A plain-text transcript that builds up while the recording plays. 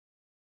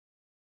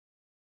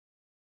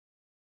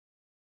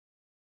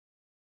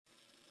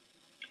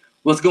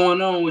What's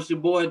going on with your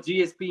boy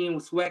GSPN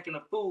with Swac'n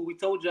the Fool? We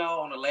told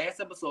y'all on the last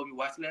episode, if you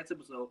watched the last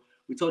episode,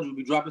 we told you we'd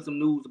be dropping some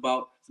news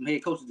about some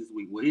head coaches this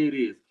week. Well, here it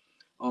is.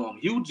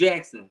 Hugh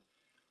Jackson,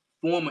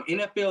 former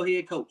NFL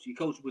head coach, he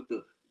coached with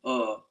the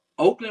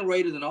Oakland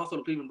Raiders and also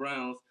the Cleveland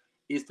Browns,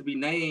 is to be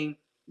named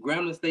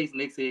Grambling State's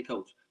next head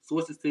coach.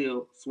 Sources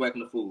tell Swac'n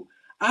the Fool.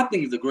 I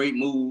think it's a great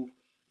move.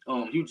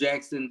 Hugh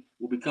Jackson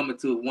will be coming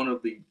to one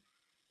of the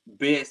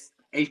best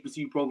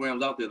HBCU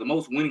programs out there, the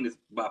most winningest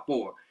by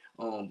far.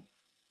 Um,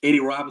 Eddie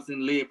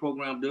Robinson led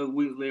program, Doug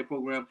Williams led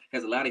program,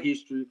 has a lot of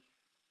history.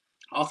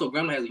 Also,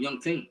 Grambling has a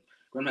young team.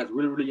 Grambling has a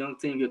really, really young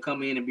team. He'll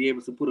come in and be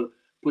able to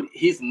put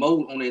his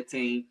mold on that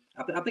team.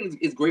 I think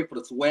it's great for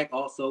the SWAC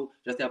also,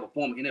 just to have a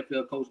former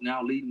NFL coach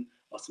now leading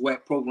a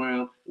SWAC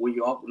program where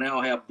you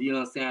now have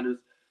Deion Sanders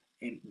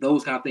and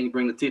those kind of things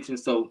bring attention.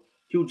 So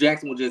Hugh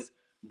Jackson will just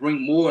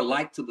bring more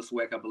light to the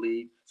SWAC, I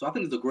believe. So I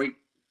think it's a great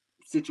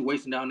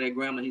situation down there at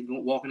Grambling he's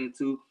walking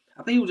into.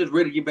 I think he was just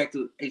ready to get back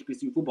to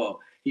HBCU football.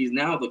 He's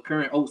now the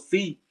current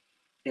OC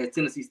at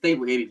Tennessee State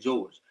with Eddie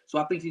George. So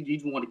I think he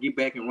just wanted to get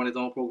back and run his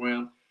own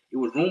program. It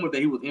was rumored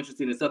that he was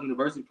interested in Southern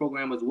University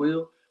program as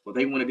well, but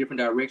they went a different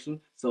direction.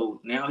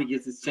 So now he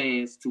gets his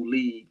chance to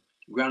lead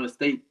Grambling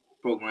State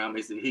program.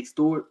 It's a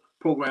historic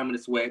program in the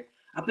SWAC.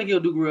 I think he'll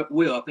do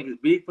well. I think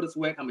it's big for the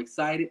SWAC. I'm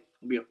excited.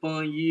 It'll be a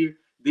fun year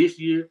this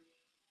year.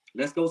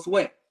 Let's go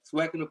SWAC.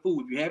 Swac'n the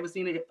Fool. If you haven't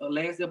seen the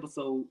last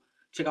episode,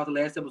 check out the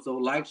last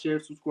episode. Like, share,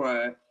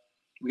 subscribe.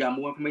 We got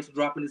more information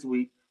dropping this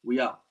week. We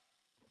out.